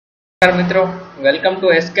नमस्कार मित्रों, welcome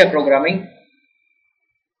to SK programming.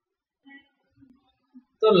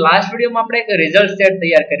 तो लास्ट वीडियो में આપણે એક રિઝલ્ટ સેટ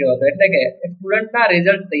તૈયાર કર્યો હતો, એટલે કે સ્ટુડન્ટના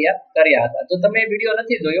રિઝલ્ટ તૈયાર કર્યા હતા। તો તમે વિડિયો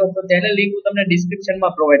નથી જોયો તો તેની લિંક હું તમને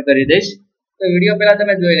ડિસ્ક્રિપ્શનમાં પ્રોવાઈડ કરી દઈશ। તો વિડિયો પહેલા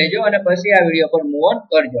તમે જોઈ લેજો અને પછી આ વિડિયો પર મૂવ ઓન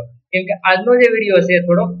કરજો, કેમ કે આજનો જે વિડિયો છે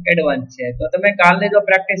થોડો એડવાન્સ છે। તો તમે કાલની જો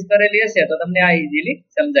પ્રેક્ટિસ કરેલી હશે તો તમને આ ઈઝીલી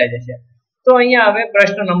સમજાઈ જશે। તો અહીંયા હવે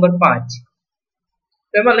પ્રશ્ન નંબર 5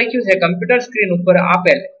 તેમાં લખ્યું છે કમ્પ્યુટર સ્ક્રીન ઉપર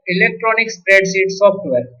આપેલ ઇલેક્ટ્રોનિક સ્પ્રેડશીટ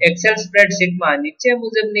સોફ્ટવેર એક્સેલ સ્પ્રેડશીટમાં નીચે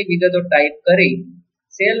મુજબની વિગતો ટાઈપ કરી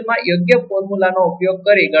સેલમાં યોગ્ય ફોર્મ્યુલાનો ઉપયોગ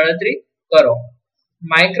કરી ગણતરી કરો।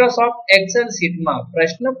 માઇક્રોસોફ્ટ એક્સેલ શીટમાં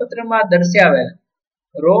પ્રશ્નપત્રમાં દર્શાવેલ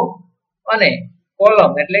રો અને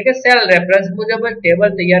કોલમ એટલે કે સેલ રેફરન્સ મુજબ જ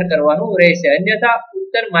ટેબલ તૈયાર કરવાનું રહેશે, અન્યથા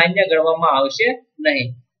ઉત્તર માન્ય ગણવામાં આવશે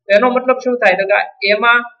નહીં। તેનો મતલબ શું થાય તો કે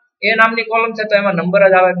એમાં ए नामनी कॉलम છે તો એમાં નંબર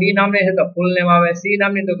જ આવે, બી નામની છે તો ફૂલ નેમ આવે, સી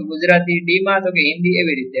નામની તો કે ગુજરાતી, ડી માં તો કે હિન્દી,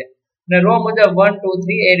 એવી રીતે અને રો મુજબ 1 2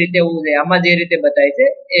 3 એ રીતે હોવું જોઈએ, આમાં જે રીતે બતાય છે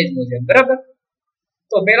એ જ મુજબ, બરાબર।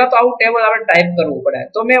 તો પહેલા તો આવું ટેબલ આપણે ટાઈપ કરવું પડે।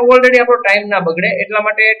 તો મેં ઓલરેડી આપણો ટાઈમ ના બગડે એટલા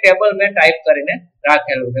માટે ટેબલ મેં ટાઈપ કરીને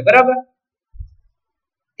રાખેલું છે, બરાબર।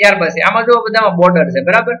 ત્યાર પછી આમાં જો બધામાં બોર્ડર છે,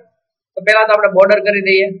 બરાબર। તો પહેલા તો આપણે બોર્ડર કરી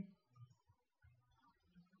દઈએ।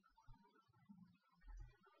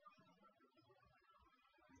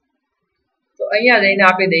 તો અહીંયા જઈને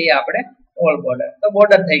આપી દઈએ આપણે ઓલ બોર્ડર, તો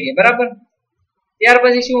બોર્ડર થઈ ગઈ, બરાબર। ત્યાર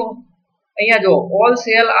પછી શું અહીંયા જો all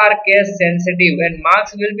cell R case sensitive and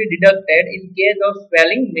marks will be deducted in case of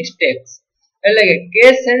spelling mistakes, એટલે કે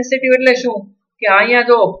કેસ સેન્સિટિવ એટલે શું કે અહીંયા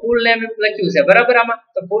જો ફૂલ નેમ લખ્યું છે, બરાબર। આમાં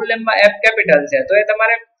તો ફૂલ નેમમાં એફ કેપિટલ છે તો એ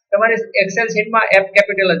તમારી એક્સેલ શીટમાં એફ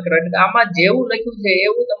કેપિટલ જ કરવાનું, એટલે આમાં જેવું લખ્યું છે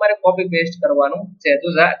એવું તમારે કોપી પેસ્ટ કરવાનું છે। તો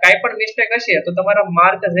કાંઈ પણ મિસ્ટેક હશે તો તમારો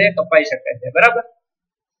માર્ક છે કપાઈ શકે છે, બરાબર।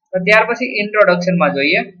 તો ત્યાર પછી ઇન્ટ્રોડક્શન માં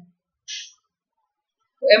જોઈએ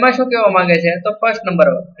તો એમાં શું કહેવા માંગે છે તો ફર્સ્ટ નંબર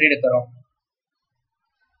રીડ કરો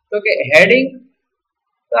તો કે હેડિંગ,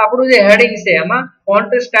 તો આપણું જે હેડિંગ છે એમાં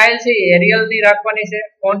ફોન્ટ સ્ટાઇલ છે એરિયલ ની રાખવાની છે,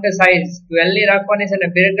 ફોન્ટ સાઇઝ 12 ની રાખવાની છે અને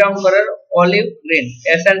background colour olive green,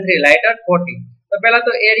 SN3 lighter 40। તો પહેલા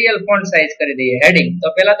તો એરિયલ ફોન્ટ સાઇઝ કરી દઈએ હેડિંગ।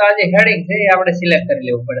 તો પહેલા તો આ જે હેડિંગ છે એ આપણે સિલેક્ટ કરી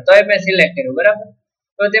લેવું પડે, તો એ મેં સિલેક્ટ કર્યું, બરાબર।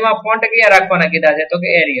 તો તેમાં ફોન્ટ કયા રાખવાના કીધા છે તો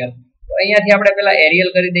કે એરિયલ, તો અહીંયાથી આપણે પહેલા એરિયલ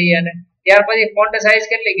કરી દઈએ અને ત્યાર પછી ફોન્ટ સાઇઝ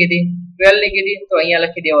કેટલી કીધી 12 ની કીધી, તો અહીંયા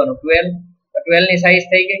લખી દેવાનું 12, તો 12 ની સાઇઝ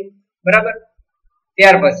થઈ ગઈ, બરાબર।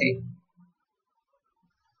 ત્યાર પછી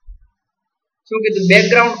શું કીધું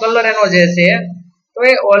બેકગ્રાઉન્ડ કલર એનો જે છે તો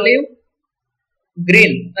એ ઓલિવ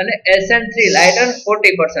ગ્રીન અને SN3 લાઇટર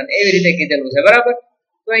 40% એવી રીતે કીધેલું છે, બરાબર।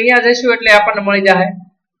 તો અહીંયા જઈશું એટલે આપણને મળી જશે,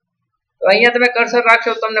 તો અહીંયા તમે કર્સર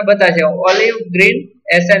રાખશો તો તમને બતાવશે ઓલિવ ગ્રીન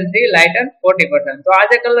SN3 લાઇટર 40%। તો આ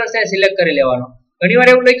જે કલર છે સિલેક્ટ કરી લેવાનો। ઘણીવાર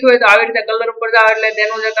એવું લખ્યું હોય તો આવી રીતે કલર ઉપર જાવ એટલે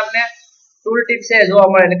તેનું જે તમને ટૂલ ટિપ છે જોવા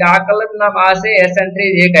મળે, એટલે કે આ કલર નામ આ છે SN3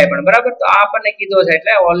 જે કાંઈ પણ, બરાબર। તો આ આપણને કીધો છે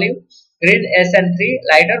એટલે ઓલિવ ગ્રીન SN3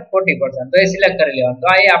 લાઇટર 40%, તો એ સિલેક્ટ કરી લેવાનું। તો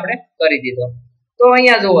આ એ આપણે કરી દીધો। તો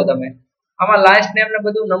અહીંયા જુઓ તમે આમાં લાસ્ટ નેમ ને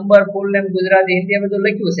બધું નંબર, ફૂલ નેમ, ગુજરાતી, હિન્દી બધું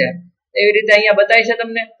લખ્યું છે, એવી રીતે અહીંયા બતાય છે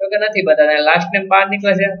તમને તો કે નથી બતાતા, લાસ્ટ નેમ બહાર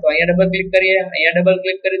નીકળે છે તો અહીંયા ડબલ ક્લિક કરીએ, અહીંયા ડબલ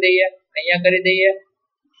ક્લિક કરી દઈએ, અહીંયા કરી દઈએ,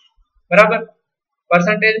 બરાબર।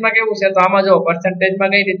 પર્સન્ટેજમાં કેવું છે તો આમાં જો પર્સન્ટેજમાં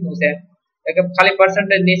કઈ રીતનું છે કે ખાલી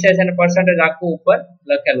પર્સન્ટેજ નીચે છે અને પર્સન્ટેજ આખું ઉપર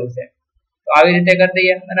લખેલું છે, તો આવી રીતે કરી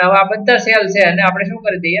દઈએ। અને હવે આ બધા સેલ છે અને આપણે શું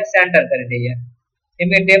કરી દઈએ સેન્ટર કરી દઈએ, કેમ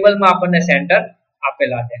કે ટેબલમાં આપણને સેન્ટર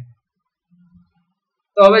આપેલા છે।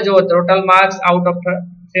 તો હવે જો ટોટલ માર્ક્સ આઉટ ઓફ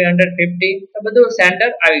 350 તો બધું સેન્ટર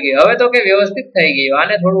આવી ગયું। હવે તો કે વ્યવસ્થિત થઈ ગયું,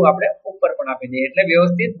 આને થોડું આપણે ઉપર પણ આપી દઈએ એટલે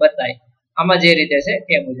વ્યવસ્થિત બતાય આમાં જે રીતે છે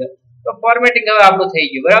એ મુજબ। તો ફોર્મેટિંગ હવે આપણું થઈ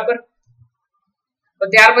ગયું, બરાબર। તો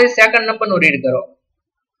ત્યાર પછી સેકન્ડ નંબરનું રીડ કરો।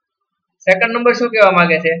 સેકન્ડ નંબર શું કહેવા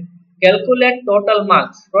માંગે છે calculate total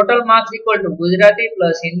marks, total marks equal to Gujarati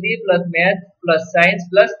plus Hindi plus math plus science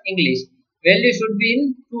plus English, value should be in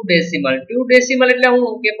 2 decimal. 2 decimal એટલે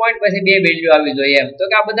હું કે પોઈન્ટ પછી બે વેલ્યુ આવી જોઈએ એમ, તો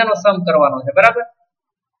કે આ બધાનો સમ કરવાનો છે, બરાબર।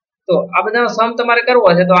 તો આ બધાનો સમ તમારે કરવો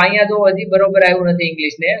છે તો અહીંયા જો હજી બરોબર આવ્યું નથી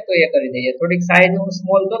ઇંગ્લિશ ને તો એ કરી દઈએ, થોડીક સાઈઝ હું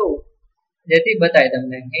સ્મોલ કરું જેથી બતાય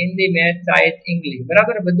તમને હિન્દી, મેથ, સાયન્સ, ઇંગ્લિશ,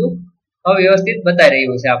 બરાબર બધું હવે વ્યવસ્થિત બતાઈ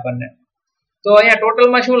રહ્યું છે આપણને। તો અહીંયા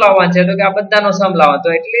ટોટલમાં શું લાવવાનું છે તો કે આ બધાનો સમ લાવવાનો, તો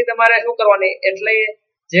એટલે તમારે શું કરવાની એટલે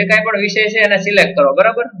જે કાંઈ પણ વિષય છે એને સિલેક્ટ કરો,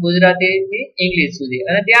 બરાબર, ગુજરાતી થી ઇંગ્લિશ સુધી,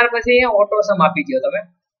 અને ત્યાર પછી અહીંયા ઓટો સમ આપી દો તમે,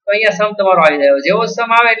 તો અહીંયા સમ તમારો આવી જાય। જેવો સમ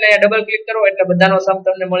આવે એટલે અહીંયા ડબલ ક્લિક કરો એટલે બધાનો સમ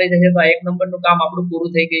તમને મળી જશે। તો આ એક નંબરનું કામ આપણું પૂરું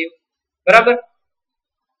થઈ ગયું, બરાબર।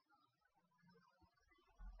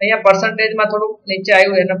 અહીંયા પર્સન્ટેજમાં થોડું નીચે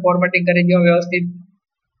આવ્યું એને ફોર્મેટિંગ કરી દો વ્યવસ્થિત।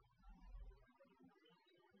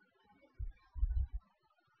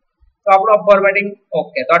 તો આપણો ફોર્મેટિંગ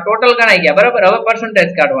ઓકે, તો આ ટોટલ ગણાઈ ગયા, બરાબર। હવે પર્સન્ટેજ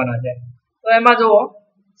કાઢવાના છે, તો એમાં જુઓ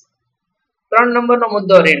 3 નંબરનો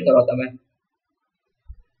મુદ્દો રીડ કરો તમે.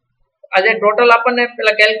 આજે ટોટલ આપણને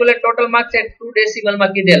પેલા કેલ્ક્યુલેટ ટોટલ માર્ક્સ 2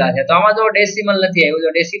 ડેસિમલમાં કીધેલા છે, તો આમાં જો ડેસિમલ નથી આવ્યું, જો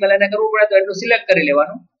ડેસિમલ એને કરવું પડે તો એટલું સિલેક્ટ કરી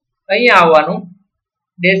લેવાનું. અહીંયા આવવાનું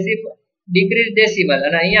ડિક્રીઝ ડેસિમલ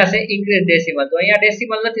અને અહીંયા છે ઇન્ક્રીઝ ડેસિમલ. તો અહીંયા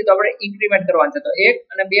ડેસિમલ નથી તો આપણે ઇન્ક્રીમેન્ટ કરવાનું છે, તો 1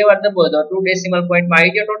 અને 2 વાર દબો તો 2 ડેસિમલ પોઈન્ટમાં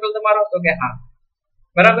આવી ગયો ટોટલ તમારો, તો કે હા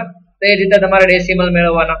બરાબર. તો એ રીતે તમારે ડેસિમલ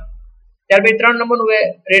મેળવવાના. ત્યાર પછી 3 નંબરનું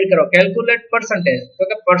રીડ કરો, કેલ્ક્યુલેટ પર્સન્ટેજ. તો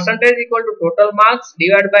કે percentage equal to total marks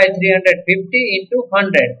divide by 350 into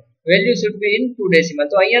 100, value should be in 2 decimal.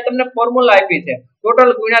 તો અહીંયા તમને ફોર્મ્યુલા આપી છે,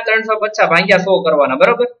 ટોટલ ગુણ્યા 350 ભાગ્યા 100 કરવાના,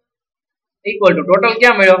 બરાબર. ઇક્વલ ટુ ટોટલ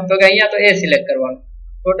ક્યાં મળ્યો, તો કે અહીંયા તો એ સિલેક્ટ કરવાનું,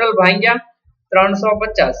 ટોટલ ભાગ્યા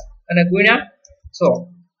 350 અને ગુણ્યા 100,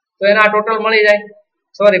 તો એના ટોટલ મળી જાય,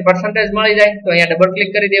 સોરી પર્સન્ટેજ મળી જાય. તો અહીંયા ડબલ ક્લિક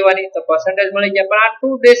કરી દેવાની, તો પર્સન્ટેજ મળી જાય. પણ આ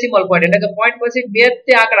 2 ડેસિમલ પોઈન્ટ એટલે કે પોઈન્ટ પછી 2 જ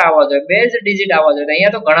આંકડા આવવા જોઈએ, 2 જ ડિજિટ આવવા જોઈએ.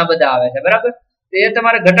 અહીંયા તો ઘણા બધા આવે છે, બરાબર. તો એ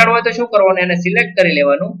તમારે ઘટાડવો હોય તો શું કરવાનું, એને સિલેક્ટ કરી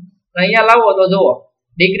લેવાનું. અહીંયા લાવો તો જુઓ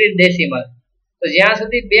ડિક્રીઝ ડેસિમલ, તો જ્યાં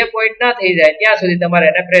સુધી 2 પોઈન્ટ ના થઈ જાય ત્યાં સુધી તમારે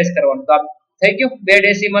એને પ્રેસ કરવાનું. તો આ થઈ ગયું 2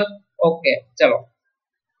 ડેસિમલ. ઓકે, ચલો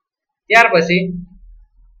ત્યાર પછી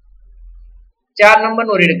 4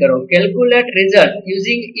 નંબરનું રીડ કરો, calculate result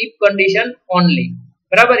using if condition only.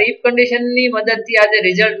 બરાબર, ઇફ કન્ડિશન ની મદદથી આ જે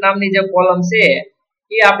રિઝલ્ટ નામની જે કોલમ છે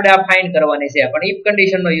એ આપણે આ ફાઇન્ડ કરવાની છે, પણ ઇફ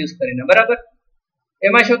કન્ડિશન નો યુઝ કરીને. બરાબર,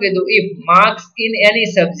 એમાં શું કીધું, if marks in any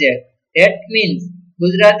subject that means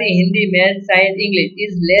Gujarati, Hindi, maths, science, English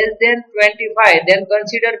is less than 25 than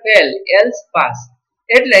consider fail else pass.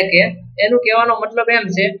 એટલે કે એનું કહેવાનો મતલબ એમ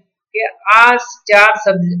છે કે આ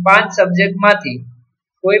 5 સબ્જેક્ટમાંથી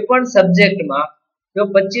કોઈ પણ સબ્જેક્ટમાં જો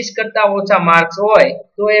 25 કરતા ઓછા માર્ક્સ હોય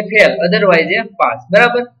તો એ ફેલ, અધરવાઇઝ એ પાસ.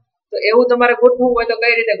 બરાબર, તો એવું તમારે ગોઠવવું હોય તો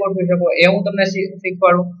કઈ રીતે ગોઠવી શકો એ હું તમને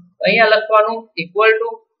શીખવાડું. અહીંયા લખવાનું ઇક્વલ ટુ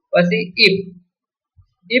પછી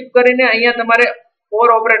ઇફ કરીને અહીંયા તમારે ઓર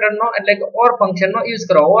ઓપરેટરનો એટલે કે ઓર ફંક્શનનો યુઝ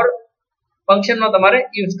કરો, ઓર ફંક્શનનો તમારે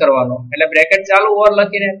યુઝ કરવાનો, એટલે બ્રેકેટ ચાલુ ઓર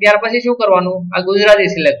લખીને ત્યાર પછી શું કરવાનું, આ ગુજરાતી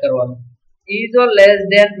સિલેક્ટ કરવાનું, ઇઝ ઓર લેસ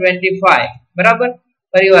ધેન 25. બરાબર,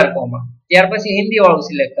 પરિવાર કોમા, ત્યાર પછી હિન્દી વાળું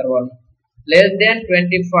સિલેક્ટ કરવાનું, લેસ ધેન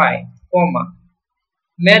 25 કોમા,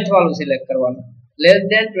 મેથ વાળું સિલેક્ટ કરવાનું, લેસ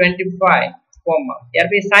ધેન 25 કોમા, ત્યાર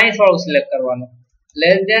પછી સાયન્સ વાળું સિલેક્ટ કરવાનું,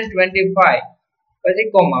 લેસ ધેન 25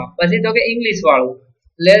 પછી કોમા, પછી તો કે ઇંગ્લિશ વાળું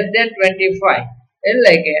લેસ ધેન 25.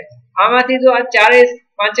 એટલે કે આમાંથી જો આ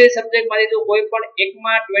 5 સબ્જેક્ટમાંથી જો કોઈ પણ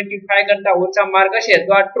એકમાં 25 કરતા ઓછા માર્ક હશે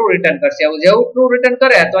તો આ ટ્રુ રિટર્ન કરશે. જેવું ટ્રુ રિટર્ન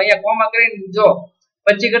કરે તો અહીંયા કોમા કરીને જો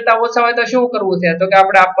 25 કરતા ઓછા હોય તો શું કરવું છે, તો કે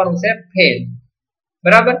આપણે આપવાનું છે ફેલ.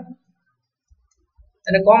 બરાબર,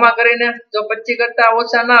 અને કોમા કરીને જો 25 કરતા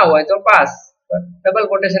ઓછા ના હોય તો પાસ, ડબલ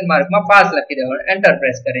કોટેશન માર્કમાં પાસ લખી દેવાનું, એન્ટર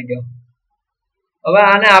પ્રેસ કરી દો. હવે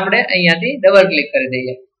આને આપણે અહીંયાથી ડબલ ક્લિક કરી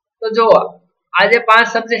દઈએ. તો જો આ જે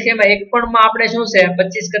 5 સબ્જેક્ટ છે એમાં એક પણ માં આપણે શું છે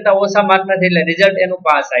 25 કરતા ઓછા માર્ક નથી એટલે રિઝલ્ટ એનું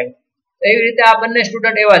પાસ આવ્યું. તો એવી રીતે આ બંને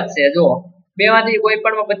સ્ટુડન્ટ એવા જ છે, જો બેમાંથી કોઈ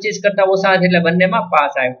પણ માં 25 કરતા ઓછા નથી એટલે બંનેમાં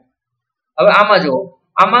પાસ આવ્યું. હવે આમાં જો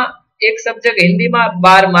આમાં એક સબ્જેક્ટ હિન્દીમાં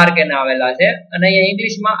 12 માર્ક એને આવેલા છે અને અહીંયા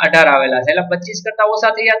ઇંગ્લિશમાં 18 આવેલા છે, એટલે 25 કરતા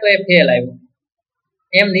ઓછા થયા તો એ ફેલ આવ્યું.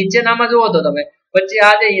 એમ નીચેનામાં જુઓ તો તમે પછી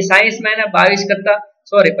આ જે સાયન્સમાં એને 25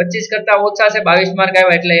 કરતા ઓછા છે, 22 માર્ક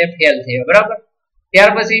આવ્યા એટલે એ ફેલ થયો. બરાબર,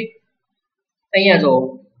 ત્યાર પછી અહીંયા જો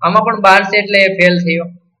આમાં પણ 12 છે એટલે એ ફેલ થયો.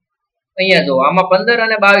 અહીંયા જો આમાં 15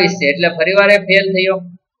 અને 22 છે એટલે ફરીવાર એ ફેલ થયો.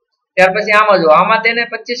 ત્યાર પછી આમાં જો આમાં તેને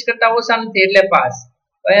 25 કરતા ઓછા નથી એટલે પાસ.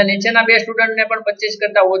 અહીંયા નીચેના બે સ્ટુડન્ટને પણ 25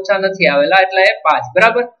 કરતા ઓછા નથી આવેલા એટલે એ પાસ.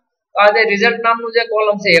 બરાબર, તો આ જે રિઝલ્ટ નામનું જે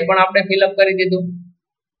કોલમ છે એ પણ આપણે ફિલઅપ કરી દીધું.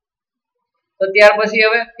 તો ત્યાર પછી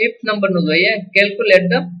હવે 5th નંબરનું જોઈએ, કેલ્ક્યુલેટ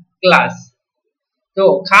ધ ક્લાસ. તો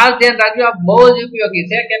ખાસ ધ્યાન રાખજો, આ બહુ જ ઉપયોગી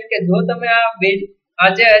છે, કેમ કે જો તમે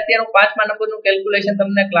આજે અત્યારનું 5મા નંબરનું કેલ્ક્યુલેશન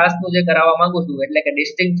તમને ક્લાસનું જે કરાવવા માંગુ છું, એટલે કે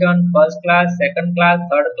distinction, first class, second class,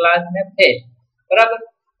 third class ને ફેલ. બરાબર,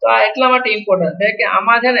 તો આ એટલા માટે ઇમ્પોર્ટન્ટ છે કે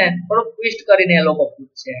આમાં છે ને થોડુંક ટ્વિસ્ટ કરીને એ લોકો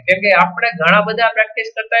પૂછશે, કેમ કે આપણે ઘણા બધા પ્રેક્ટિસ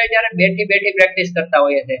કરતા હોય જ્યારે બેઠી પ્રેક્ટિસ કરતા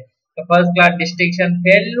હોઈએ છીએ કે ફર્સ્ટ ક્લાસ, ડિસ્ટિંક્શન,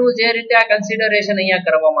 ફેલનું જે રીતે આ કન્સિડરેશન અહીંયા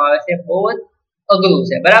કરવામાં આવે છે બહુ જ અઘરું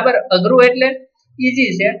છે. બરાબર, અઘરું એટલે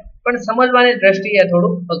ઈઝી છે પણ સમજવાની દ્રષ્ટિએ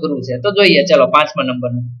થોડું અઘરું છે. તો જોઈએ ચલો 5મા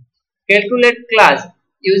નંબરનું, calculate class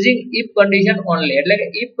using if condition only. એટલે કે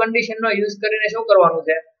ઇફ કન્ડિશનનો યુઝ કરીને શું કરવાનું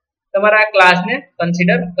છે, તમારા આ ક્લાસને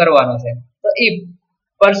કન્સિડર કરવાનો છે. તો if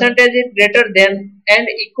percentage is greater than and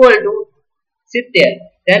equal to 70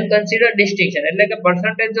 then consider distinction. એટલે કે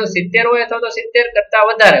percentage જો 70 હોય તો 70 કરતા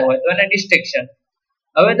વધારે હોય તો એને distinction.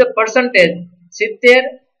 હવે જો percentage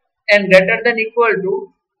 70 and greater than equal to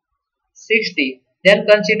 60 then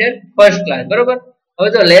consider first class. બરોબર, હવે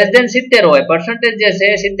જો લેસ ધેન 70 હોય, percentage જે છે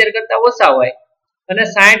 70 કરતા ઓછા હોય અને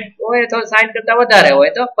 60 હોય તો 60 કરતા વધારે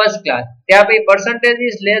હોય તો ફર્સ્ટ ક્લાસ. ત્યાં પછી percentage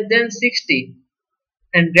is less than 60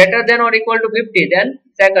 and greater than or equal to 50 then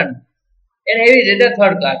second. એને એવી રીતે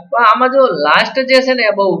થર્ડ ક્લાસ. પણ આમાં જો લાસ્ટ જે છે ને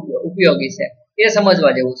એ બહુ ઉપયોગી છે, એ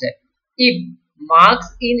સમજવા જેવું છે. if marks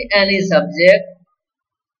in any subject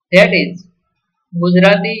that is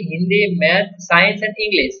Gujarati, Hindi, Math, Science and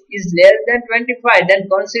English is less than 25 then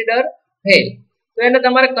consider fail. તો એને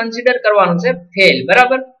તમારે કન્સિડર કરવાનું છે ફેલ.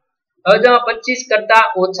 બરાબર. હવે જો 25 કરતા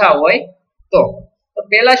ઓછા હોય તો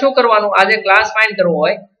પહેલા શું કરવાનું, આજે ક્લાસ ફાઇન્ડ કરવો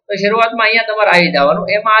હોય તો શરૂઆતમાં અહીંયા તમારે આવી જવાનું.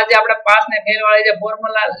 એમાં આજે આપણે પાસ ને ફેલ વાળી જે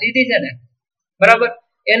ફોર્મ્યુલા લીધી છે ને, બરાબર,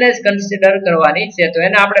 એને જ કન્સિડર કરવાની છે. તો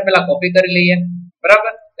એને આપણે પહેલા કોપી કરી લઈએ.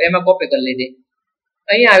 બરાબર. તો એમાં કોપી કરી લીધી.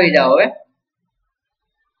 અહીંયા આવી જાઓ. હવે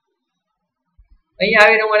અહીંયા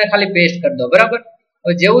આવીને મને ખાલી પેસ્ટ કરી દો. બરાબર.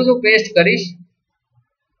 હવે જેવું હું પેસ્ટ કરીશ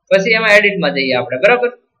પછી એમાં એડિટમાં જઈએ આપણે.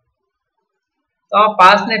 બરાબર. તો આ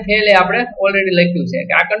પાસ ને ફેલ એ આપણે ઓલરેડી લખ્યું છે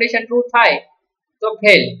કે આ કન્ડિશન ટ્રુ થાય તો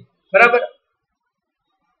ફેલ. બરાબર.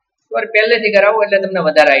 પહેલેથી કરાવો એટલે તમને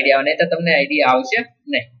વધારે આઈડિયા આવે, નહીં તો તમને આઈડિયા આવશે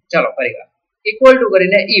નહીં. ચાલો ફરી વાર ઇક્વલ ટુ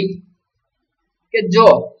કરીને ઇફ કે જો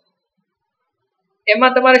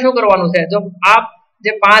એમાં તમારે શું કરવાનું છે, જો આ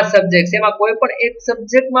જે 5 સબ્જેક્ટ છે એમાં કોઈ પણ એક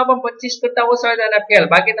સબ્જેક્ટમાં પણ 25 કરતા ઓછા હોય તો એને ફેલ,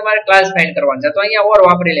 બાકી તમારે ક્લાસ ફાઇન્ડ કરવાનું છે. તો અહીંયા ઓર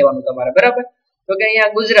વાપરી લેવાનું તમારે. બરાબર. તો કે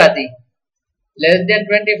અહીંયા ગુજરાતી લેસ ધેન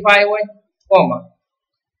 25 હોય, કોમા,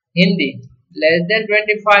 હિન્દી લેસ ધેન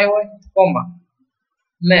 25 હોય, કોમા,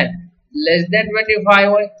 મેથ લેસ ધેન 25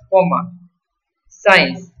 હોય, કોમા,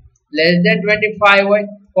 સાયન્સ લેસ ધેન 25 હોય,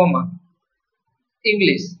 કોમા,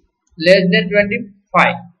 ઇંગ્લિશ લેસ ધેન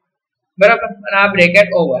 25. બરાબર. અને આ બ્રેકેટ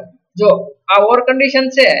ઓવર. જો આ ઓર કન્ડિશન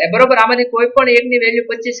છે બરોબર, આમાંથી કોઈ પણ એકની વેલ્યુ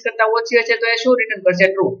 25 કરતા ઓછી હશે તો એ શું રિટર્ન કરશે,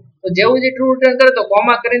 ટ્રુ. તો જેવું જે ટ્રુ રિટર્ન કરે તો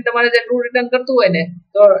કોમા કરીને તમારે જે ટ્રુ રિટર્ન કરતું હોય ને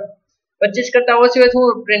તો 25 કરતા ઓછી હોય શું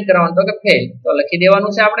પ્રિન્ટ કરવાનું, તો કે ફેલ. તો લખી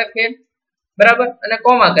દેવાનું છે આપણે ફેલ. બરાબર. અને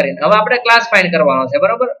કોમા કરીને હવે આપણે ક્લાસ ફાઇન્ડ કરવાનો છે.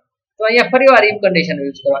 બરાબર. તો અહીંયા ફરીવાર ઇફ કન્ડિશન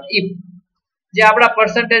યુઝ કરવાનું. ઇફ જે આપણા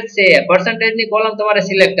પર્સન્ટેજ છે પર્સન્ટેજની કોલમ તમારે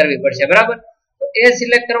સિલેક્ટ કરવી પડશે. બરાબર. તો એ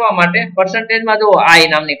સિલેક્ટ કરવા માટે પર્સન્ટેજમાં જો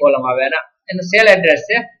આઈ નામની કોલમ આવે અને એનું સેલ એડ્રેસ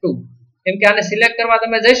છે 2. કેમ કે આને સિલેક્ટ કરવા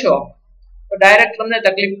તમે જશો તો ડાયરેક્ટ તમને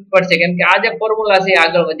તકલીફ પડશે, કેમ કે આ જે ફોર્મ્યુલા છે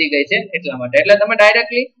આગળ વધી ગઈ છે એટલા માટે. એટલે તમે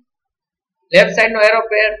ડાયરેક્ટલી લેફ્ટ સાઈડ નો એરો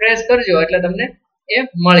પ્રેસ કરજો એટલે તમને એ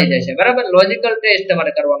મળી જશે. બરાબર. લોજિકલ ટેસ્ટ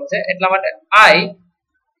તમારે કરવાનું છે એટલા માટે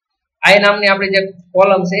આઈ નામની આપણી જે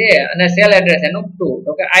કોલમ છે એ અને સેલ એડ્રેસ એનું 2.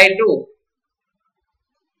 તો કે I2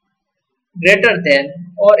 greater than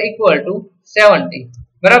or equal to 70.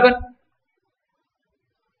 બરાબર.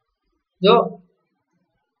 જો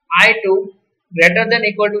I2 greater than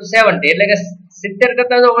equal to 70 એટલે કે 70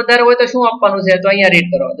 કરતા જો વધારે હોય તો શું આપવાનું છે, તો અહીંયા રીડ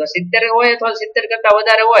કરો. તો 70 હોય તો 70 કરતા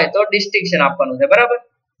વધારે હોય તો ડિસ્ટિંક્શન આપવાનું છે. બરાબર.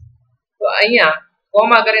 તો અહીંયા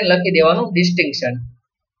કોમા કરીને લખી દેવાનું ડિસ્ટિંક્શન.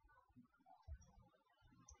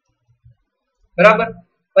 બરાબર.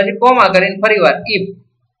 પછી કોમા કરીને ફરીવાર ઇફ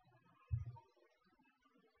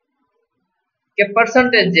કે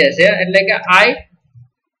પર્સન્ટેજ જે છે એટલે કે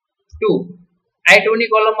I2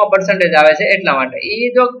 ની કોલમમાં પર્સન્ટેજ આવે છે એટલા માટે એ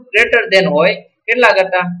જો ગ્રેટર ધેન હોય કેટલા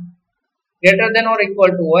કરતા, greater than or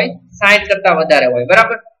equal to હોય 60 કરતા વધારે હોય.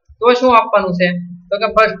 બરાબર. તો શું આપવાનું છે, તો કે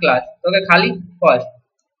ફર્સ્ટ ક્લાસ. તો કે ખાલી ફર્સ્ટ.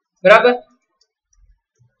 બરાબર.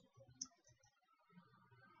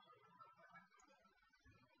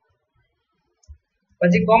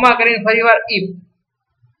 પછી કોમા કરીને ફરીવાર ઇફ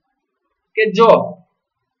કે જો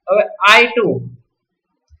હવે I2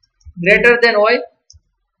 ગ્રેટર ધેન હોય,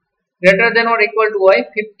 greater than or equal to હોય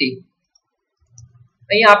 50.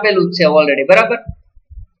 અહીંયા આપેલું જ છે ઓલરેડી. બરાબર.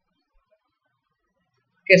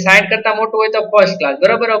 કે 60 કરતા મોટું હોય તો ફર્સ્ટ ક્લાસ.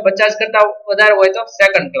 બરાબર. 50 કરતા વધારે હોય તો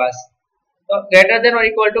સેકન્ડ ક્લાસ. તો greater than or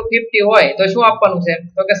equal to 50 હોય તો શું આપવાનું છે,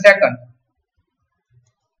 તો કે સેકન્ડ.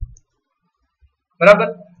 બરાબર.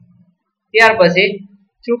 ત્યાર પછી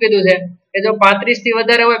શું કીધું છે કે જો 35 થી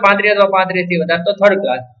વધારે હોય, 35 અથવા 35 થી વધારે તો થર્ડ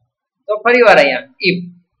ક્લાસ. તો ફરીવાર અહીંયા if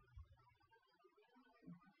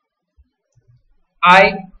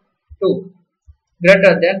I2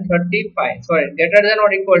 greater than 35 sorry greater than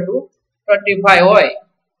or equal to 35 હોય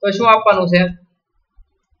તો શું આપવાનું છે,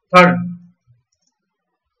 થર્ડ.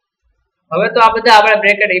 હવે તો આ બધા આપણે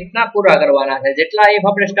બ્રેકેટ ઇફ ના પૂરા કરવાના છે. જેટલા ઇફ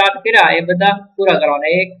આપણે સ્ટાર્ટ કર્યા એ બધા પૂરા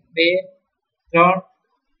કરવાના. 1 2 3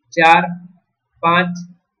 4 5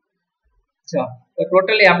 6 તો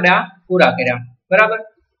ટોટલી આપણે આ પૂરા કર્યા. બરાબર.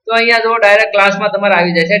 તો અહીંયા જો ડાયરેક્ટ ક્લાસમાં તમારે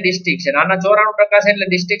આવી જાય છે ડિસ્ટિંક્શન. આના 94% છે એટલે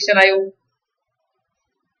ડિસ્ટિંક્શન આવ્યું.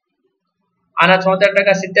 આના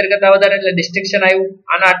 76% 70 કરતા વધારે એટલે ડિસ્ટિંક્શન આવ્યું.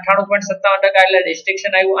 આના 98.57% એટલે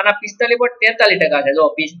ડિસ્ટિંક્શન આવ્યું. આના 45.43% છે. જો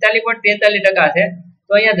 45.43% છે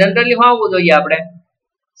તો અહીંયા જનરલી શું આવવું જોઈએ આપણે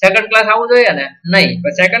સેકન્ડ ક્લાસ આવવું જોઈએ ને? નહીં.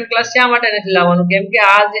 પણ સેકન્ડ ક્લાસ શા માટે નથી લાવવાનું? કેમ કે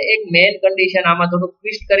આ જે એક મેઇન કન્ડિશન આમાં થોડું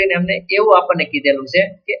ટ્વિસ્ટ કરીને એમને એવું આપણને કીધેલું છે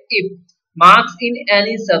કે if marks in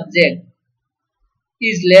any subject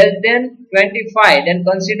is less than 25 then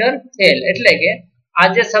consider fail. એટલે કે આ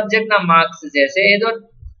જે સબ્જેક્ટના માર્ક્સ જે છે એ જો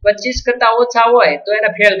 25 કરતા ઓછા હોય તો એને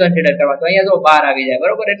ફેલ કન્સિડર કરવા. તો અહીંયા જો 12 આવી જાય,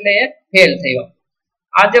 બરોબર, એટલે એ ફેલ થયો.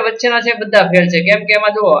 આ જે વચ્ચેના છે બધા ફેલ છે. કેમ કે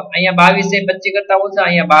એમાં જુઓ, અહીંયા 22 છે 25 કરતા ઓછા,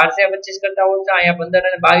 અહીંયા 12 છે 25 કરતા ઓછા, અહીંયા 15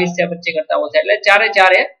 અને 22 છે 25 કરતા ઓછા, એટલે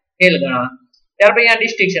ચારે ફેલ ગણા. ત્યાર પછી અહીંયા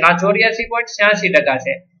ડિસ્ટિંક્શન, આ 84.86%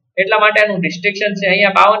 છે, એટલા માટે એનું ડિસ્ટિંક્શન છે.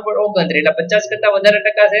 અહીંયા 52.29 એટલે 50 કરતા વધારે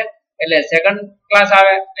ટકા છે, એટલે સેકન્ડ ક્લાસ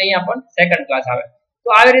આવે. અહીંયા પણ સેકન્ડ ક્લાસ આવે. તો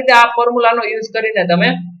આવી રીતે આ ફોર્મ્યુલાનો યુઝ કરીને તમે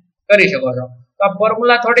કરી શકો છો. તો આ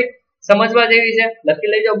ફોર્મ્યુલા થોડીક સમજવા જેવી છે,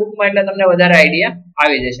 લખી લેજો બુકમાં એટલે તમને વધારે આઈડિયા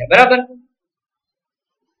આવી જશે, બરાબર.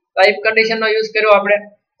 ઇફ કન્ડિશન નો યુઝ કર્યો આપણે.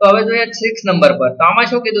 તો હવે જોઈએ 6 નંબર પર. તો આમાં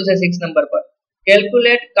શું કીધું છે 6 નંબર પર?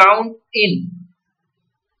 Calculate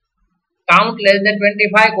count less than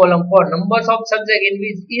 25 column for numbers of subject in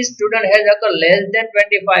which each student has occurred less than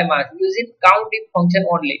 25 marks using countif function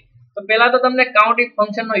only. તો પહેલા તો તમને countif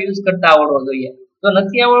function નો યુઝ કરતા આવડવો જોઈએ. જો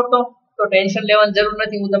નથી આવડતો તો ટેન્શન લેવાની જરૂર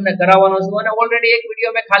નથી, હું તમને કરાવવાનો છું. અને ઓલરેડી એક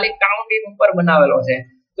વિડિયો મેં ખાલી countif ઉપર બનાવેલો છે.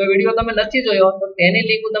 તો વિડિયો તમે નથી જોયો તો તેની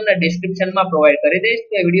લિંક હું તમને ડિસ્ક્રિપ્શનમાં પ્રોવાઈડ કરી દઈશ.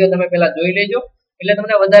 તો એ વિડિયો તમે પહેલા જોઈ લેજો, એટલે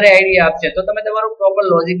તમને વધારે આઈડિયા આપશે. તો તમે તમારું પ્રોપર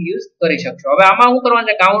લોજિક યુઝ કરી શકશો. હવે આમાં શું કરવાનું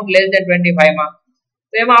છે? કાઉન્ટ લેસ ધેન 25 માં.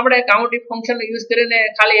 તો એમાં આપણે કાઉન્ટિંગ ફંક્શન યુઝ કરીને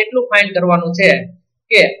ખાલી એટલું ફાઇન્ડ કરવાનું છે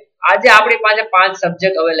કે આજે આપણી પાસે 5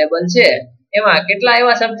 સબ્જેક્ટ અવેલેબલ છે, એમાં કેટલા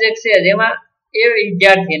એવા સબ્જેક્ટ છે જેમાં એ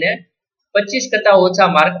વિદ્યાર્થીને 25 કરતા ઓછા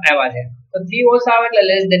માર્ક આવ્યા છે. તો થી ઓછા આવે એટલે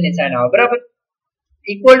લેસ ધેન ની સાઇન આવે, બરાબર.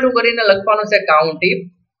 ઇક્વલ ટુ કરીને લખવાનું છે કાઉન્ટિંગ,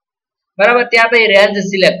 બરાબર. ત્યાં પછી રેન્જ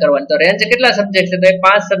સિલેક્ટ કરવાની. તો રેન્જ કેટલા સબ્જેક્ટ છે? તો એ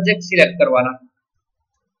 5 સબ્જેક્ટ સિલેક્ટ કરવાના,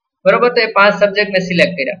 બરાબર. તો એ 5 સબ્જેક્ટ ને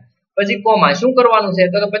સિલેક્ટ કર્યા. પછી કોમા શું કરવાનું છે?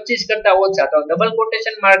 તો 25 કરતા ઓછા, તો ડબલ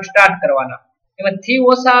કોટેશન માર્ક સ્ટાર્ટ કરવાના. એમાં થી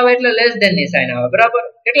ઓછા આવે એટલે લેસ ધેન ની સાઇન આવે, બરાબર.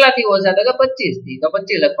 કેટલાથી ઓછા? તો 25 થી, તો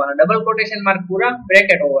 25 લખવાના. ડબલ કોટેશન માર્ક પૂરા,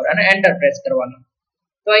 બ્રેકેટ ઓવર અને એન્ટર પ્રેસ કરવાનો.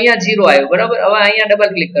 તો અહીંયા 0 આવ્યું, બરાબર. હવે અહીંયા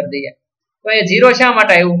ડબલ ક્લિક કરી દઈએ. તો અહીંયા 0 શા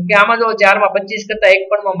માટે આવ્યું? કે આમાં જો 4 માં 25 કરતા એક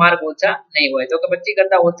પણ માર્ક ઓછા નહીં હોય, તો કે 25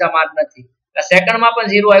 કરતા ઓછા માર્ક નથી. સેકન્ડમાં પણ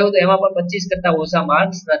 0 આવ્યું, તો એમાં પણ 25 કરતા ઓછા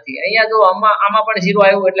માર્ક્સ નથી. અહીંયા જો આમાં પણ 0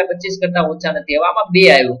 આવ્યું એટલે 25 કરતા ઓછા નથી. હવે આમાં 2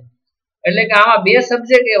 આવ્યું, એટલે કે આમાં 2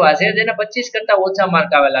 સબ્જેક્ટ એવા છે જેને 25 કરતા ઓછા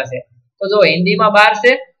માર્ક આવેલા છે. તો જો હિન્દીમાં 12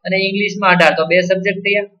 છે અને ઇંગ્લિશમાં 18, તો 2 સબ્જેક્ટ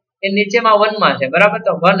થયા. એ નીચેમાં 1 માં છે, બરાબર.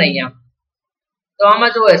 તો 1 અહીંયા. તો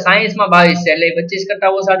આમાં જો સાયન્સમાં 22 છે એટલે 25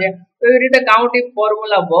 કરતા ઓછા છે. તો એવી રીતે કાઉન્ટિંગ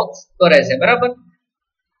ફોર્મ્યુલા બોક્સ કરે છે, બરાબર.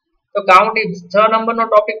 તો કાઉન્ટિંગ 6 નંબરનો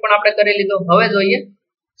ટોપિક પણ આપણે કરી લીધો. હવે જોઈએ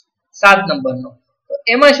 7 નંબરનો. તો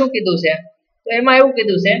એમાં શું કીધું છે? તો એમાં એવું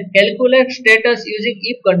કીધું છે calculate status using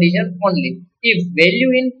if condition only. If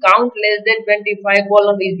value in count less than 25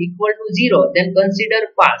 column is equal to 0, then consider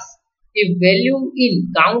pass. If value in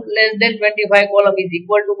count less than 25 column is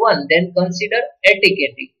equal to 1, then consider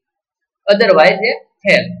etiquette. Otherwise,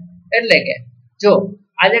 fail. એટલે કે જો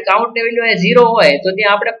આજે count ની value 0 હોય તો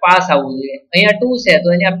ત્યાં આપણે pass આવવું જોઈએ, અહીંયા 2 છે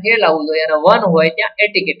તો અહીંયા ફેલ આવવું જોઈએ, અને 1 હોય ત્યાં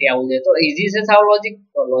એટિકેટ આવવું જોઈએ. તો ઈઝી છે સાવ લોજિક.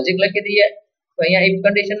 તો લોજિક લખી દઈએ. તો અહીંયા ઇફ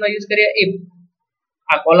કન્ડિશન નો યુઝ કરીએ. ઇફ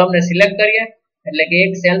આ કોલમ ને સિલેક્ટ કરીએ, એટલે કે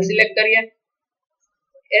એક સેલ સિલેક્ટ કરીએ,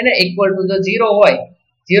 એને ઇક્વલ ટુ જો 0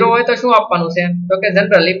 હોય તો શું આપવાનું છે? તો કે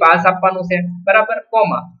જનરલી પાસ આપવાનું છે, બરાબર.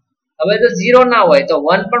 કોમા. હવે જો 0 ના હોય તો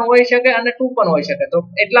 1 પણ હોઈ શકે અને 2 પણ હોઈ શકે. તો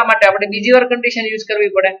એટલા માટે આપણે બીજી વાર કન્ડિશન યુઝ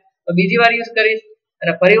કરવી પડે. તો બીજી વાર યુઝ કરીશ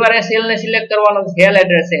અને ફરીવાર સેલ ને સિલેક્ટ કરવાનો. સેલ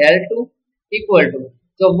એડ્રેસ છે L2 ઇક્વલ ટુ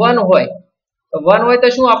જો 1 હોય તો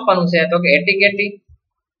શું આપવાનું છે? તો કે એટિકેટી,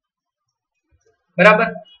 બરાબર.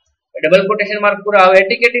 ડબલ કોટેશન માર્ક પૂરા. હવે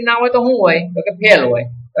એટિકેટી ના હોય તો શું હોય? તો કે ફેલ હોય.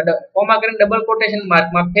 તો કોમા કરીને ડબલ કોટેશન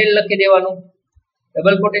માર્કમાં ફેલ લખી દેવાનું.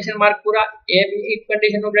 ડબલ કોટેશન માર્ક પૂરા, એક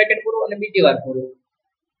કન્ડિશન નું બ્રેકેટ પૂરું અને બીજી વાર પૂરું.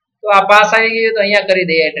 તો આ પાસ આવી ગયું. તો અહીંયા કરી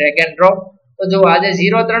દઈએ ડ્રેગ એન્ડ ડ્રોપ. તો જો આજે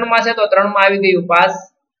 0 3 માં છે તો 3 માં આવી ગયું પાસ.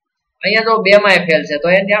 અહીંયા જો 2 માં ફેલ છે તો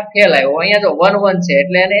એને ત્યાં ફેલ આવ્યો. અહીંયા જો 1 1 છે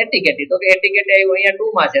એટલે એને એટિકેટી, તો કે એટિકેટી આવ્યું. અહીંયા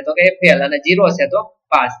 2 માં છે તો કે ફેલ, અને 0 છે તો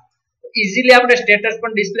પાસ. ઇઝીલી આપણે સ્ટેટસ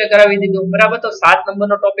પણ ડિસ્પ્લે કરાવી દીધું, બરાબર. તો 7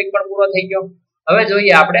 નંબરનો ટોપિક પણ પૂરો થઈ ગયો. હવે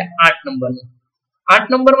જોઈએ આપણે 8 નંબરનું.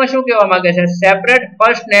 8 નંબરમાં શું કહેવા માંગે છે? Separate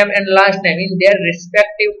first name and last name in their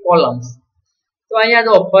respective columns. તો અહીંયા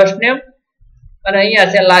જો ફર્સ્ટ નેમ અને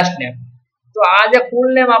અહીંયા છે લાસ્ટ નેમ. તો આ જે ફૂલ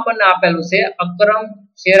નેમ આપણને આપેલું છે અકરમ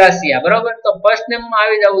શેરાસિયા, બરાબર. તો ફર્સ્ટ નેમ માં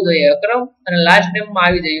આવી જવું જોઈએ અકરમ અને લાસ્ટ નેમ માં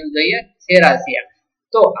આવી જવું જોઈએ શેરાસિયા.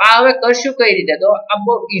 તો આ હવે કરશું કઈ રીતે? તો આ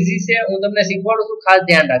બહુ ઈઝી છે, હું તમને શીખવાડું છું, ખાસ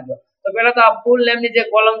ધ્યાન રાખજો. તો પહેલા તો આ ફૂલ નેમ ની જે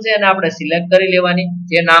કોલમ છે એને આપણે સિલેક્ટ કરી લેવાની,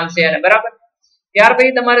 જે નામ છે એને, બરાબર. ત્યાર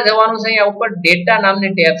પછી તમારે જવાનું છે અહીંયા ઉપર ડેટા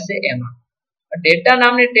નામની ટેબ છે એમાં. ડેટા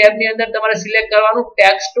નામની ટેબની અંદર તમારે સિલેક્ટ કરવાનું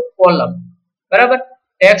ટેક્સ્ટ ટુ કોલમ, બરાબર,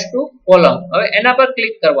 ટેક્સ્ટ ટુ કોલમ. હવે એના પર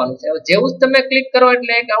ક્લિક કરવાનું છે. હવે જેવું જ તમે ક્લિક કરો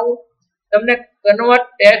એટલે એક આવું તમને convert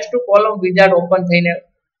text two column wizard open થઈને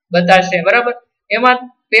બતાવશે, બરાબર. એમાં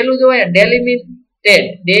પેલું જો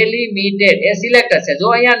ડેલિમિટેડ એ સિલેક્ટ હશે. જો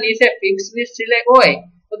અહીંયા નીચે ફિક્સ લિસ્ટ સિલેક્ટ હોય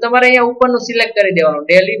તો તમારે અહીંયા ઉપરનું સિલેક્ટ કરી દેવાનું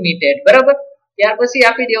ડેલિમિટેડ, બરાબર. ત્યાર પછી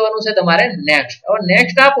આપી દેવાનું છે તમારે નેક્સ્ટ. હવે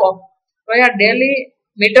નેક્સ્ટ આપો તો અહીંયા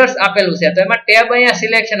ડેલિમીટર્સ આપેલું છે, તો એમાં ટેબ અહીંયા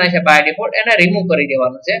સિલેક્શન હશે બાય ડિફોલ્ટ, એને રિમૂવ કરી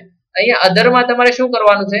દેવાનું છે. અહીંયા અધરમાં તમારે શું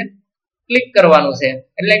કરવાનું છે, ક્લિક કરવાનું છે,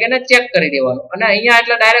 એટલે કે એને ચેક કરી દેવાનું. અને અહીંયા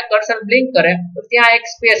એટલે ડાયરેક્ટ કર્સર બ્લિંક કરે તો ત્યાં એક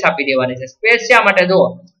સ્પેસ આપી દેવાની છે. સ્પેસ શા માટે, જુઓ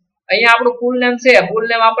અહીંયા આપણું ફૂલ નેમ છે, ફૂલ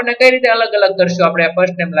નેમ આપણને કઈ રીતે અલગ અલગ કરશું આપણે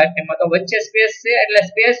ફર્સ્ટ નેમ લાસ્ટ નેમમાં, તો વચ્ચે સ્પેસ છે એટલે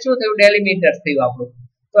સ્પેસ શું થયું, ડેલિમીટર્સ થયું આપણું.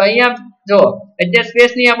 તો અહીંયા જો અત્યારે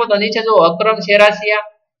સ્પેસ નહીં આપો તો નીચે જો અક્રમ, શેરાસિયા,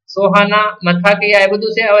 સોહાના, મથાકિયા એ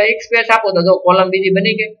બધું છે. હવે એક સ્પેસ આપો તો જો કોલમ બીજી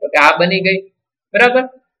બની ગઈ, તો કે આ બની ગઈ, બરાબર.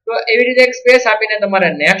 તો એવી રીતે એક સ્પેસ આપીને તમારે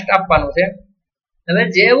નેક્સ્ટ આપવાનું છે. હવે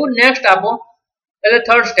જેવું નેક્સ્ટ આપો એટલે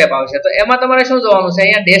થર્ડ સ્ટેપ આવશે. તો એમાં તમારે શું જોવાનું છે,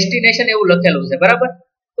 અહીંયા ડેસ્ટિનેશન એવું લખેલું છે, બરાબર.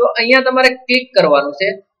 તો અહીંયા તમારે ક્લિક કરવાનું છે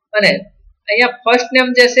અને અહીંયા ફર્સ્ટ નેમ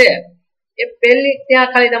જે છે એ પહેલી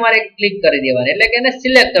ત્યાં ખાલી તમારે ક્લિક કરી દેવાની, એટલે કે એને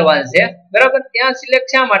સિલેક્ટ કરવાનું છે, બરાબર. ત્યાં સિલેક્ટ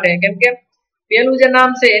શા માટે, કેમ કે પેલું જે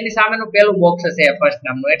નામ છે એની સામેનું પેલું બોક્સ છે ફર્સ્ટ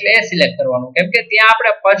નામનું, એટલે એ સિલેક્ટ કરવાનું, કેમ કે ત્યાં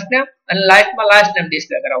આપણે ફર્સ્ટ નેમ અને લાસ્ટમાં લાસ્ટ નેમ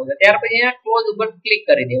ડિસ્પ્લે કરાવવું છે. ત્યાર પછી અહીંયા ક્લોઝ ઉપર ક્લિક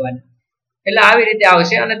કરી દેવાની, એટલે આવી રીતે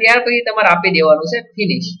આવશે. અને ત્યાર પછી તમારે આપી દેવાનું છે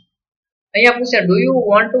ફિનિશ. અહીંયા પૂછે do you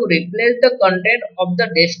want to replace the content of the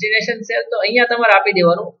destination cell, તો અહીંયા તમારે આપી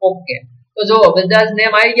દેવાનું ઓકે. તો જો બધા જ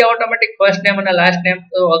નેમ આવી ગયા ઓટોમેટિક, ફર્સ્ટ નેમ અને લાસ્ટ નેમ.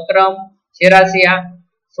 તો અક્રમ, શેરાસિયા,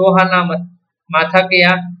 સોહાના,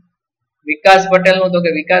 માથાકિયા, વિકાસ પટેલ નું તો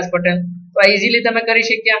કે વિકાસ પટેલ. તો આ ઇઝીલી તમે કરી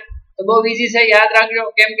શક્યા. તો બહુ ઈઝી છે, યાદ રાખજો.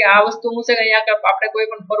 કેમ કે આ વસ્તુ શું છે કે અહીંયા આપણે કોઈ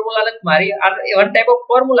પણ ફોર્મ્યુલા નથી મારી, આ વન ટાઈપ ઓફ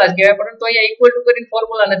ફોર્મ્યુલા જ કહેવાય, પરંતુ અહીંયા ઇક્વલ ટુ કરીને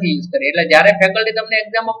ફોર્મ્યુલા નથી યુઝ કરી. એટલે જ્યારે ફેકલ્ટી તમને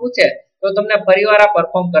એક્ઝામમાં પૂછે તો તમને ફરીવાર આ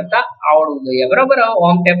પરફોર્મ કરતા આવડવું જોઈએ, બરાબર.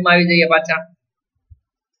 હોમ ટેબમાં આવી જઈએ પાછા.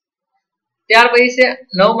 ત્યાર પછી છે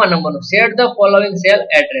 9મા નંબરનું set the following cell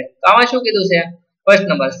address. તો આમાં શું કીધું છે, first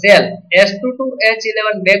number cell S2 to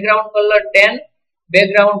H11 background colour 10,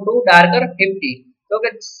 background 2 darker 50. તો કે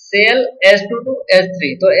સેલ S2 to S3,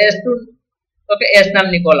 તો S2 તો કે S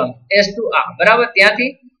નામની કોલમ, S2 આ બરાબર,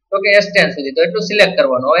 ત્યાંથી તો કે S10 સુધી, તો એટલું સિલેક્ટ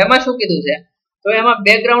કરવાનું. હવે એમાં શું કીધું છે, તો એમાં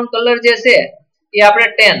બેકગ્રાઉન્ડ કલર જે છે એ આપણે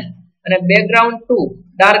 10 અને બેકગ્રાઉન્ડ 2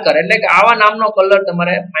 ડાર્કર, એટલે કે આવા નામનો કલર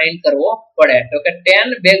તમારે ફાઇન્ડ કરવો પડે. તો કે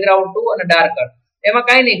 10 બેકગ્રાઉન્ડ 2 અને ડાર્કર, એમાં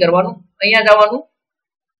કાંઈ નહીં કરવાનું, અહીંયા જવાનું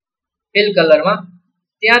ફિલ કલરમાં,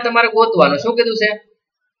 ત્યાં તમારે ગોતવાનું. શું કીધું છે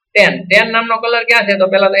 10 નામનો કલર ક્યાં છે, તો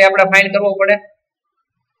પહેલા તો એ આપણે ફાઇન્ડ કરવો પડે.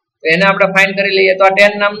 તો એને આપણે ફાઇન્ડ કરી લઈએ. તો આ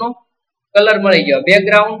 10 નામનો કલર મળી ગયો.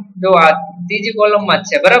 બેકગ્રાઉન્ડ જો આ ત્રીજી કોલમમાં જ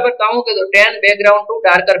છે, બરાબર. તો હું કીધું 10 બેકગ્રાઉન્ડ 2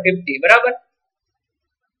 ડાર્કર 50, બરાબર.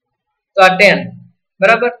 તો આ 10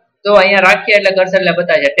 બરાબર, તો અહીંયા રાખીએ એટલે કર્સર એટલે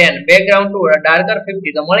બતાવે છે 10 બેકગ્રાઉન્ડ 2 ડાર્કર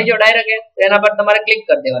 50, તો મળી ગયો ડાયરેક્ટ. તો એના પર તમારે ક્લિક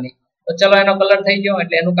કરી દેવાની. તો ચલો એનો કલર થઈ ગયો,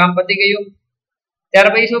 એટલે એનું કામ પતી ગયું. ત્યાર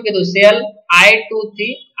પછી શું કીધું, સેલ I2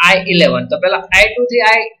 થી I11. તો પેલા I2 થી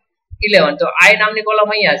I11, તો I નામની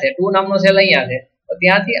કોલમ અહીંયા છે, 2 નામનો સેલ અહીંયા છે, તો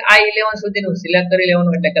ત્યાંથી I11 સુધીનું સિલેક્ટ કરી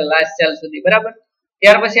લેવાનું, એટલે કે લાસ્ટ સેલ સુધી, બરાબર.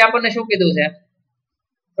 ત્યાર પછી આપણને શું કીધું છે,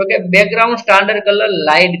 તો કે background standard colour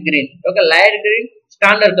light green, તો કે લાઇટ ગ્રીન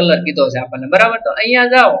સ્ટાન્ડર્ડ કલર કીધો છે આપણને, બરાબર. તો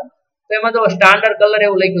અહીંયા જાઓ તો એમાં તો સ્ટાન્ડર્ડ કલર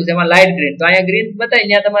એવું લખ્યું છે, એમાં લાઇટ ગ્રીન, તો અહીંયા ગ્રીન બતાવી,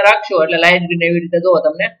 ત્યાં તમે રાખશો એટલે લાઇટ ગ્રીન એવી રીતે જો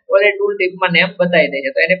તમને ઓલરેડી ટૂલ ટીપમાં નેમ બતાવી દે છે.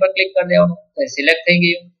 તો એની પર ક્લિક કરી દેવાનું, સિલેક્ટ થઈ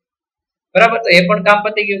ગયું, બરાબર. તો એ પણ કામ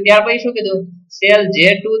પતી ગયું. ત્યાર પછી શું કીધું, સેલ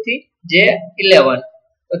J2 થી J11,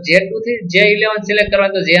 તો J2 થી J11 સિલેક્ટ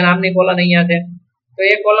કરવાનું. તો J નામની કોલમ અહીંયા છે, તો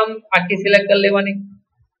એ કોલમ આખી સિલેક્ટ કરી લેવાની,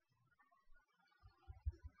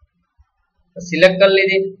 સિલેક્ટ કરી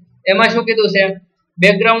લીધી. એમાં શું કીધું છે,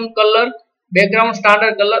 background colour, background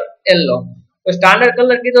standard colour yellow. તો સ્ટાન્ડર્ડ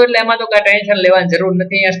કલર કીધો એટલે એમાં તો કઈ ટેન્શન લેવાની જરૂર નથી,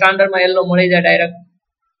 અહીંયા સ્ટાન્ડર્ડમાં યલો મળી જાય ડાયરેક્ટ,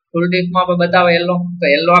 ટૂલ ટીપમાં પણ બતાવે યલો, તો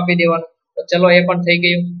યલો આપી દેવાનું. તો ચલો એ પણ થઈ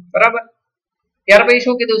ગયું, બરાબર. ત્યાર પછી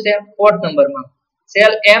શું કીધું છે, 4th નંબરમાં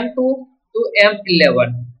સેલ M2 to M11.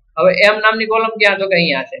 હવે M નામની કોલમ ક્યાં, તો કે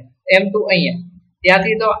અહીંયા છે, M2 અહીંયા,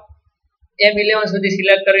 ત્યાંથી તો M11 સુધી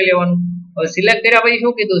સિલેક્ટ કરી લેવાનું. હવે સિલેક્ટ કર્યા પછી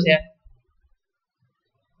શું કીધું છે,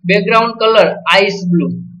 બેકગ્રાઉન્ડ કલર આઈસ બ્લુ.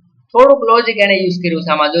 થોડુંક લોજિક એને યુઝ કર્યું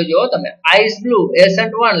છે આમાં, જોજો તમે. Ice blue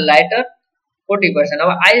S1 lighter 40%.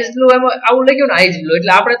 હવે આઈસ બ્લુ એમાં આવું લખ્યું ને, આઈસ બ્લુ,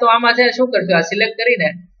 એટલે આપણે તો આમાં છે શું કરશું, આ સિલેક્ટ કરીને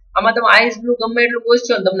આમાં તમે આઈસ બ્લુ ગમે એટલું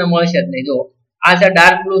પૂછશો ને તમને મળશે જ નહીં. જો આ છે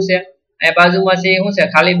ડાર્ક બ્લુ છે, અહીંયા બાજુમાં છે શું છે,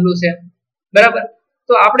 ખાલી બ્લુ છે, બરાબર.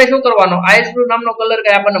 તો આપણે શું કરવાનો, આઈસ બ્લુ નામનો કલર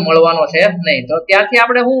કઈ આપણને મળવાનો છે નહીં. તો ત્યાંથી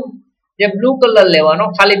આપણે શું, જે બ્લુ કલર લેવાનો,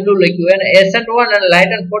 ખાલી બ્લુ લખ્યું એને S1 અને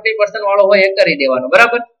લાઇટર 40% વાળો હોય એ કરી દેવાનો,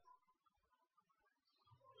 બરાબર.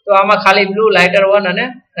 તો આમાં ખાલી બ્લુ લાઇટર 1 અને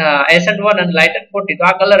એસેન્ટ 1 અને લાઇટર 40 તો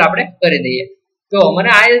આ કલર આપણે કરી દઈએ. જો મને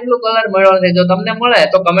આઈસ બ્લુ કલર મળ્યો છે, જો તમને મળે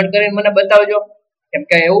તો કમેન્ટ કરીને મને બતાવજો, કેમ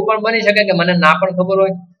કે એવું પણ બની શકે કે મને ના પણ ખબર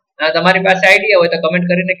હોય. તમારી પાસે આઈડિયા હોય તો કમેન્ટ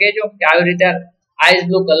કરીને કહેજો કે આવી રીતે આઈસ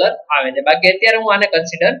બ્લુ કલર આવે છે. બાકી અત્યારે હું આને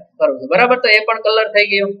કન્સિડર કરું છું, બરાબર. તો એ પણ કલર થઈ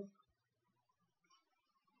ગયો.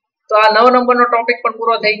 તો આ 9 નંબરનો ટોપિક પણ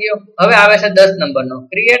પૂરો થઈ ગયો. હવે આવે છે 10 નંબરનો,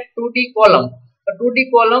 ક્રિએટ 2D કોલમ. તો 2D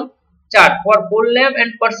column chart four full name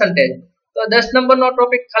and percentage. તો 10 નંબરનો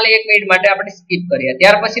ટોપિક ખાલી 1 મિનિટ માટે આપણે સ્કીપ કરીએ.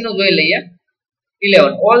 ત્યાર પછીનું જોઈ લઈએ.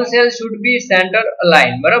 11 all cells should be centre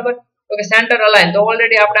align, બરાબર. તો કે સેન્ટર અલાઇન, તો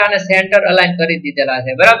ઓલરેડી આપણે આને સેન્ટર અલાઇન કરી દીધેલા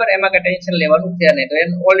છે, બરાબર. એમાં કઈ ટેન્શન લેવાનું છે નહીં, તો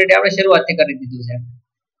એને ઓલરેડી આપણે શરૂઆતથી કરી દીધું છે.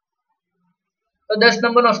 તો 10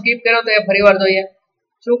 નંબરનો સ્કીપ કર્યો તો એ ફરીવાર જોઈએ.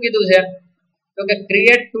 શું કીધું છે? તો કે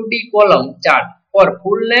create 2D column chart four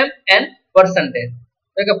full name and percentage.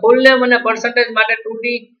 તો કે ફૂલ નેમ અને પર્સન્ટેજ માટે 2D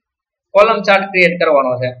કોલમ ચાર્ટ ક્રિએટ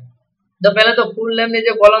કરવાનો છે. તો પહેલા તો ફૂલ નેમ ની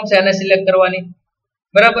જે કોલમ છે એને સિલેક્ટ કરવાની,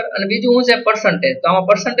 બરાબર. અને બીજું શું છે? પર્સન્ટેજ. તો આમાં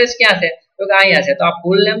પર્સન્ટેજ ક્યાં છે? તો કે અહીંયા છે. તો આ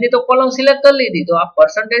ફૂલ નેમ ની તો કોલમ સિલેક્ટ કરી લીધી, તો આ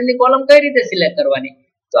પર્સન્ટેજ ની કોલમ કઈ રીતે સિલેક્ટ કરવાની?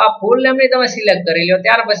 તો આ ફૂલ નેમ ની તમે સિલેક્ટ કરી લો,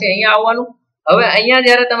 ત્યાર પછી અહીંયા આવવાનું. હવે અહીંયા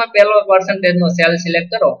જ્યારે તમે પહેલો પર્સન્ટેજ નો સેલ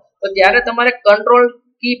સિલેક્ટ કરો તો ત્યારે તમારે કંટ્રોલ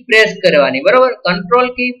કી પ્રેસ કરવાની, બરાબર. કંટ્રોલ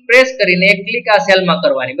કી પ્રેસ કરીને એક ક્લિક આ સેલમાં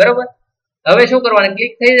કરવાની, બરાબર. હવે શું કરવાનું?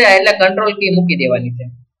 ક્લિક થઈ જાય એટલે કંટ્રોલ કી મૂકી દેવાની છે.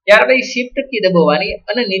 ત્યાર પછી શિફ્ટ કી દબાવવાની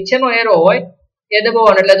અને નીચેનો એરો હોય એ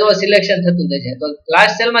દબાવવાનો, એટલે જો સિલેક્શન થતું જશે. તો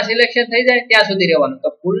લાસ્ટ સેલમાં સિલેક્શન થઈ જાય ત્યાં સુધી રહેવાનું. તો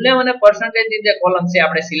ફૂલ નેમ અને પર્સન્ટેજ ની જે કોલમ છે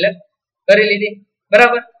આપણે સિલેક્ટ કરી લીધી,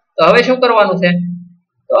 બરાબર. તો હવે શું કરવાનું છે?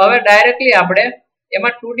 તો હવે ડાયરેક્ટલી આપણે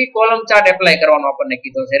એમાં 2D કોલમ ચાર્ટ એપ્લાય કરવાનો આપણને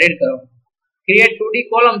કીધો છે. રીડ કરો. Create 2D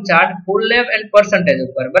column chart full name and percentage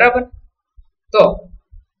ઉપર, બરાબર. તો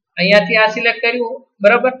અહીંયાથી આ સિલેક્ટ કર્યું,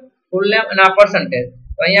 બરાબર, ફૂલ નેમ અને આ પર્સન્ટેજ.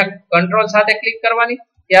 તો અહીંયા કંટ્રોલ સાથે ક્લિક કરવાની,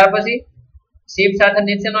 ત્યાર પછી શિફ્ટ સાથે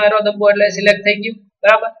નીચેનો એરો દબાવો એટલે સિલેક્ટ થઈ ગયું,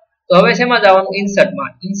 બરાબર. તો હવે શેમાં જવાનું?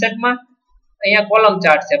 ઇન્સર્ટમાં. ઇન્સર્ટમાં અહીંયા કોલમ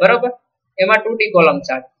ચાર્ટ છે, બરાબર. એમાં 2D કોલમ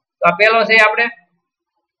ચાર્ટ. તો આ પહેલો છે આપણે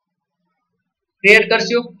ક્રિએટ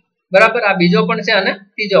કરશું, બરાબર. આ બીજો પણ છે અને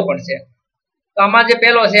ત્રીજો પણ છે. તો આમાં જે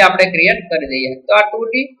પહેલો છે આપણે ક્રિએટ કરી દઈએ. તો આ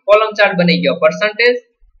 2D કોલમ ચાર્ટ બની ગયો, પર્સન્ટેજ,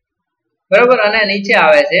 બરાબર. અને નીચે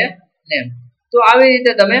આવે છે નેમ. તો આવી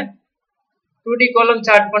રીતે તમે 2D કોલમ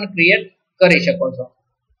ચાર્ટ પણ ક્રિએટ કરી શકો છો.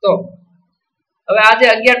 તો હવે આજે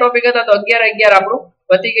 11 ટોપિક હતા, તો 11 આપણું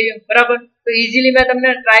પતી ગયું, બરાબર. તો ઇઝીલી મેં તમને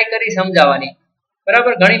ટ્રાય કરી સમજાવવાની,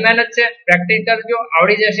 બરાબર. ઘણી મહેનત છે, પ્રેક્ટિસ કરજો,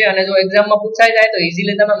 આવડી જશે. અને જો એક્ઝામમાં પૂછાઈ જાય તો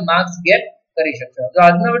ઇઝીલી તમે માર્ક્સ ગેટ કરી શકશો. જો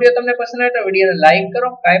આજનો વિડીયો તમને પસંદ આવે તો વિડીયોને લાઈક કરો,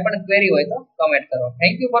 કાંઈ પણ ક્વેરી હોય તો કમેન્ટ કરો.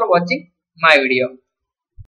 Thank you for watching my video.